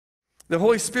The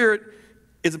Holy Spirit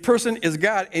is a person, is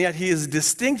God, and yet he is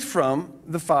distinct from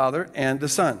the Father and the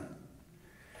Son.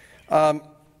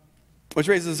 Which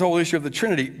raises this whole issue of the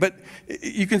Trinity. But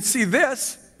you can see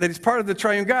this, that he's part of the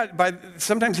triune God.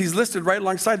 Sometimes he's listed right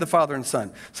alongside the Father and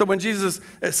Son. So when Jesus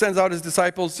sends out his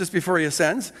disciples just before he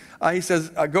ascends, he says,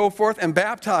 go forth and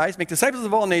baptize, make disciples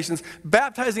of all nations,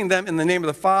 baptizing them in the name of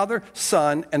the Father,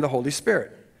 Son, and the Holy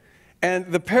Spirit. And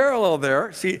the parallel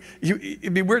there, see,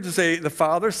 it'd be weird to say the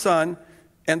Father, Son,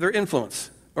 and their influence,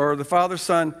 or the Father,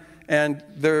 Son, and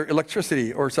their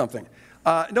electricity, or something.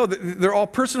 No, they're all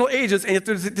personal agents, and yet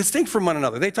they're distinct from one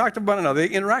another. They talk to one another.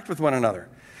 They interact with one another.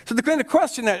 So the kind of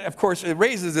question that, of course, it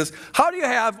raises is, how do you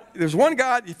have, there's one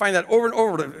God, you find that over and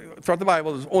over throughout the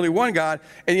Bible, there's only one God,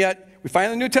 and yet we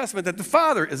find in the New Testament that the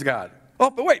Father is God.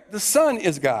 Oh, but wait, the Son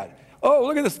is God. Oh,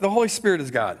 look at this, the Holy Spirit is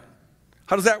God.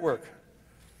 How does that work?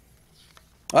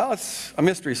 Well, it's a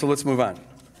mystery, so let's move on.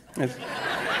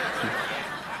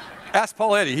 Ask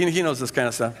Paul Eddy, he knows this kind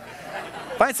of stuff.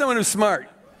 Find someone who's smart.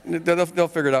 They'll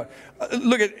figure it out.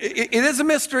 Look, it is a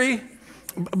mystery,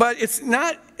 but it's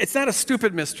not a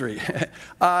stupid mystery.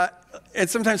 And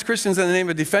sometimes Christians, in the name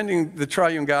of defending the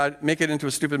triune God, make it into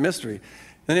a stupid mystery. In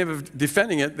the name of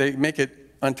defending it, they make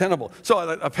it untenable. So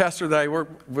a pastor that I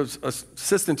was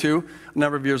assistant to a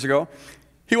number of years ago,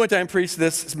 he went down and preached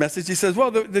this message. He says, well,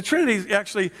 the Trinity is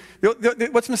actually,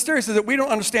 what's mysterious is that we don't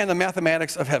understand the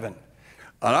mathematics of heaven.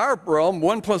 On our realm,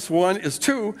 1 + 1 is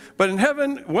 2, but in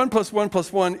heaven, 1 + 1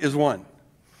 + 1 is 1.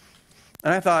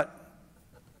 And I thought,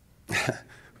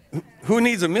 who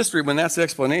needs a mystery when that's the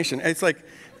explanation? It's like,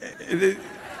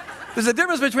 there's a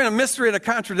difference between a mystery and a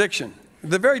contradiction.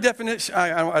 The very definition,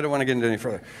 I don't want to get into any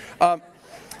further. But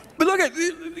look at,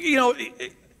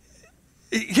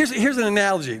 here's an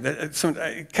analogy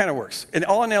that kind of works. And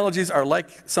all analogies are like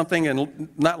something and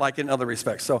not like in other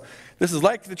respects. So this is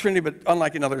like the Trinity, but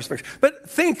unlike in other respects. But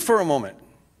think for a moment.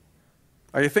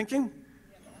 Are you thinking?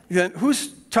 Then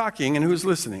who's talking and who's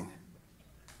listening?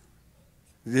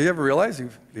 Do you ever realize you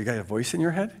got a voice in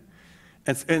your head?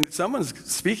 And someone's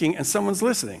speaking and someone's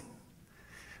listening.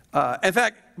 In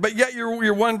fact, but yet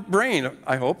you're one brain,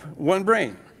 I hope, one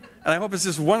brain. And I hope it's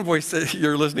just one voice that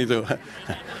you're listening to.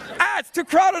 It's too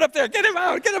crowded up there. Get him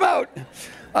out. Get him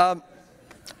out.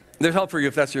 There's help for you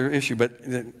if that's your issue, but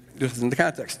this isn't the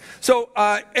context. So,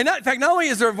 in fact, not only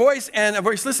is there a voice and a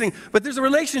voice listening, but there's a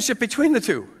relationship between the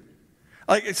two.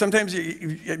 Like sometimes,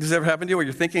 does it ever happen to you where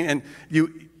you're thinking and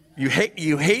you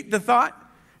hate the thought?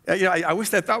 I wish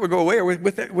that thought would go away, or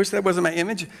wish that wasn't my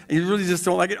image. And you really just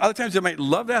don't like it. Other times you might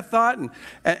love that thought.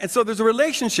 And so there's a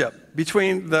relationship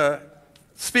between the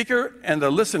speaker and the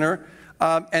listener.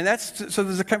 And so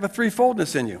there's a kind of a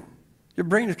threefoldness in you. Your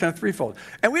brain is kind of threefold.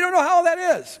 And we don't know how that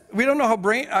is. We don't know how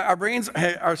our brains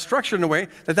are structured in a way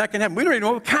that can happen. We don't even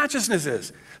know what consciousness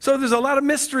is. So there's a lot of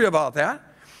mystery about that.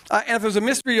 And if there's a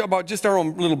mystery about just our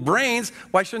own little brains,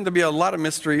 why shouldn't there be a lot of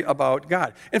mystery about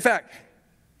God? In fact,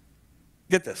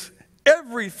 get this.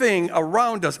 Everything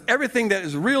around us, everything that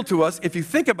is real to us, if you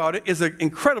think about it, is an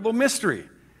incredible mystery.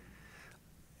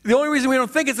 The only reason we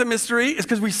don't think it's a mystery is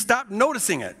because we stop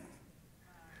noticing it.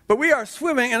 But we are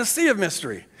swimming in a sea of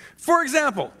mystery. For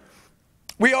example,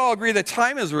 we all agree that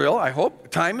time is real, I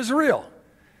hope. Time is real.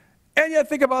 And yet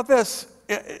think about this.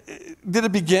 Did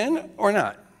it begin or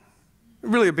not?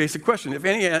 Really a basic question. If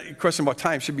any question about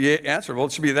time should be answerable,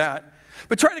 it should be that.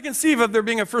 But try to conceive of there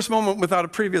being a first moment without a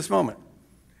previous moment.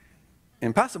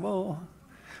 Impossible.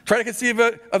 Try to conceive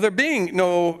of there being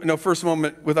no first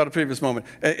moment without a previous moment.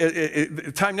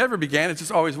 Time never began, it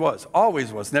just always was.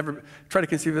 Always was. Never. Try to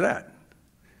conceive of that.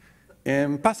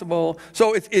 Impossible.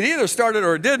 So it either started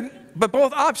or it didn't, but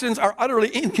both options are utterly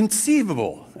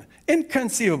inconceivable.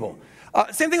 Inconceivable.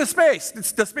 Same thing with space.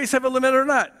 Does space have a limit or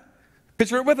not?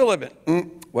 Picture it with a limit.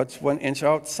 What's 1 inch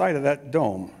outside of that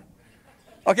dome?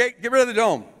 Okay, get rid of the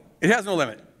dome. It has no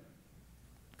limit.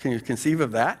 Can you conceive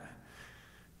of that?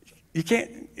 You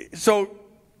can't. So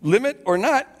limit or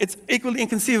not, it's equally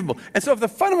inconceivable. And so if the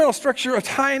fundamental structure of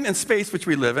time and space which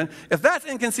we live in, if that's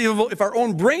inconceivable, if our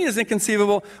own brain is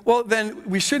inconceivable, well, then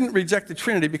we shouldn't reject the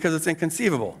Trinity because it's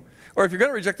inconceivable. Or if you're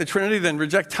going to reject the Trinity, then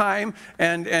reject time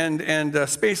and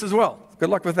space as well. Good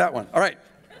luck with that one. All right.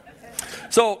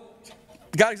 So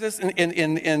God exists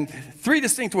in three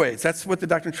distinct ways. That's what the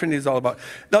doctrine of Trinity is all about.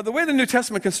 Now, the way the New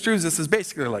Testament construes this is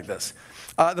basically like this.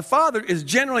 The Father is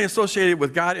generally associated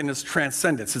with God in his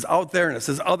transcendence, his out-there-ness,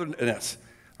 his otherness,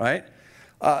 right?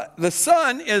 The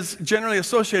Son is generally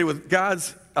associated with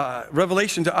God's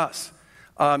revelation to us.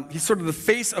 He's sort of the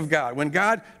face of God. When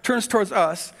God turns towards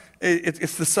us,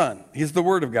 it's the Son. He's the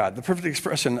Word of God, the perfect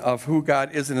expression of who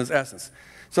God is in his essence.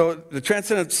 So the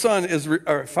transcendent Son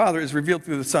or Father is revealed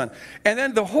through the Son. And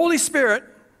then the Holy Spirit,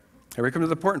 here we come to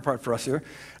the important part for us here,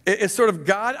 is sort of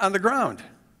God on the ground.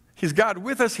 He's God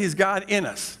with us, he's God in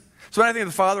us. So when I think of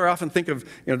the Father, I often think of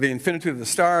the infinitude of the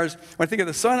stars. When I think of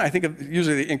the Son, I think of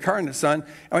usually the incarnate Son. And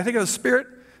when I think of the Spirit,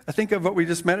 I think of what we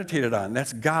just meditated on.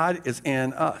 That's God is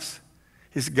in us.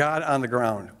 He's God on the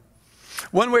ground.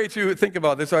 One way to think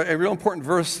about this, a real important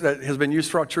verse that has been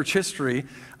used throughout church history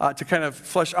to kind of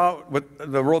flesh out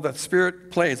what the role that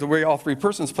Spirit plays, the way all three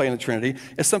persons play in the Trinity,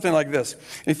 is something like this.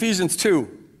 In Ephesians 2,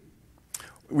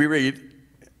 we read,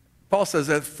 Paul says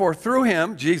that, for through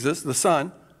him, Jesus, the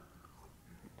Son,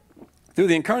 through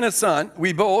the incarnate Son,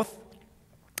 we both,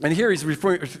 and here he's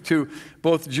referring to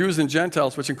both Jews and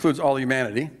Gentiles, which includes all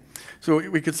humanity. So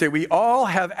we could say we all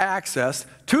have access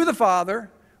to the Father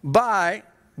by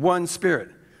one Spirit.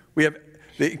 We have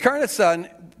the incarnate Son,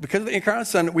 because of the incarnate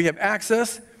Son, we have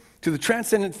access to the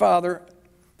transcendent Father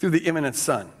through the immanent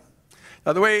Son.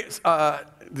 Now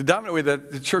the dominant way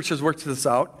that the church has worked this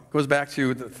out, goes back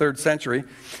to the 3rd century,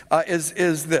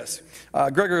 is this.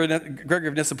 Gregory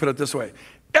of Nyssa put it this way.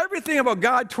 Everything about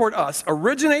God toward us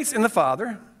originates in the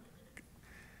Father,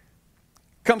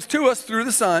 comes to us through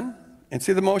the Son, and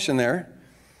see the motion there,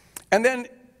 and then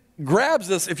grabs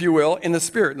us, if you will, in the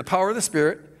Spirit, in the power of the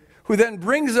Spirit, who then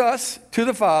brings us to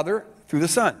the Father through the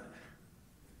Son.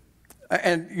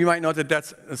 And you might note that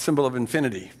that's a symbol of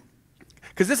infinity.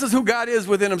 Because this is who God is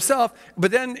within himself,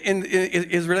 but then in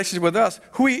his relationship with us,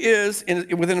 who he is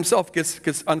within himself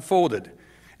gets unfolded.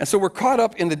 And so we're caught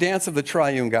up in the dance of the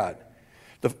triune God.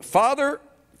 The Father,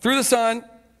 through the Son,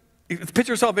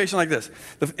 picture salvation like this.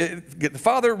 The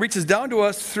Father reaches down to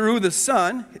us through the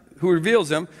Son, who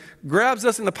reveals him, grabs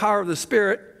us in the power of the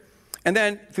Spirit, and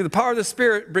then through the power of the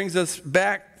Spirit brings us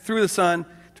back through the Son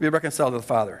to be reconciled to the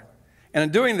Father. And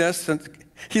in doing this,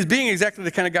 he's being exactly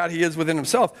the kind of God he is within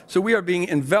himself, so we are being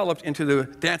enveloped into the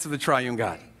dance of the triune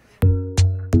God.